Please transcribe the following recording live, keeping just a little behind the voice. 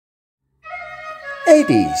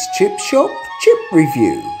Eddy's Chip Shop Chip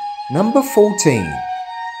Review number 14.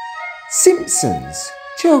 Simpsons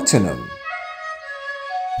Cheltenham.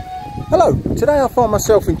 Hello, today I find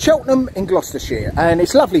myself in Cheltenham in Gloucestershire and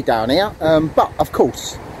it's lovely down here, but of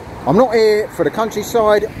course I'm not here for the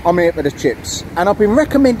countryside, I'm here for the chips, and I've been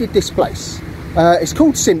recommended this place. It's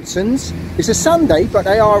called Simpsons. It's a Sunday but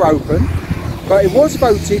they are open, but it was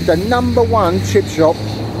voted the #1 chip shop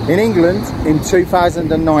in England in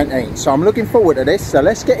 2019, so I'm looking forward to this. So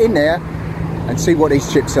let's get in there and see what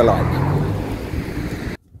these chips are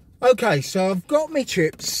like. Okay, so I've got my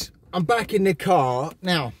chips, I'm back in the car.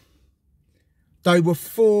 Now, they were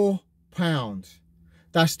 £4.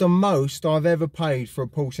 That's the most I've ever paid for a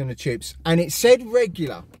portion of chips, and it said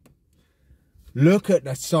regular. Look at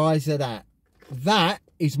the size of that. That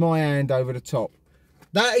is my hand over the top.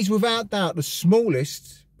 That is without doubt the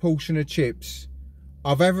smallest portion of chips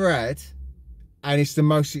I've ever had, and it's the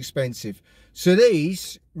most expensive. So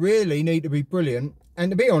these really need to be brilliant, and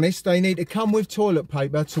to be honest, they need to come with toilet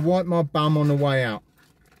paper to wipe my bum on the way out.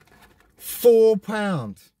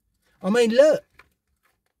 £4. I mean, look,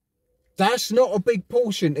 that's not a big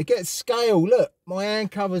portion. To get scale, look, my hand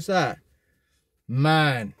covers that.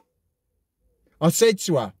 Man, I said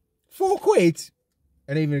to her, £4,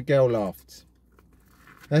 and even the girl laughed.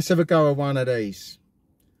 Let's have a go at one of these.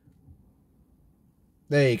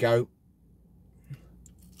 There you go.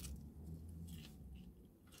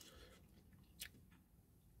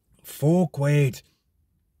 £4.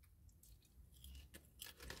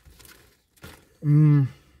 Do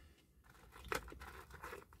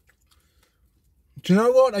you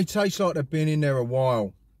know what? They taste like they've been in there a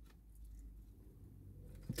while.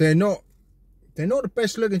 They're not the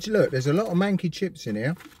best looking. Look, there's a lot of manky chips in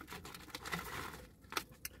here.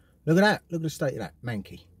 Look at that. Look at the state of that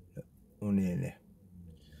manky. Look, on there.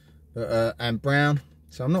 But, and brown.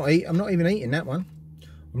 So I'm not even eating that one.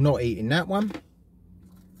 I'm not eating that one.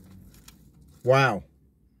 Wow.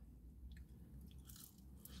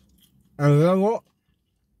 And you know what?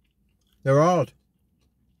 They're hard.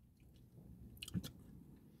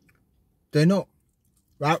 They're not.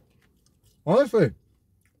 Right. Honestly.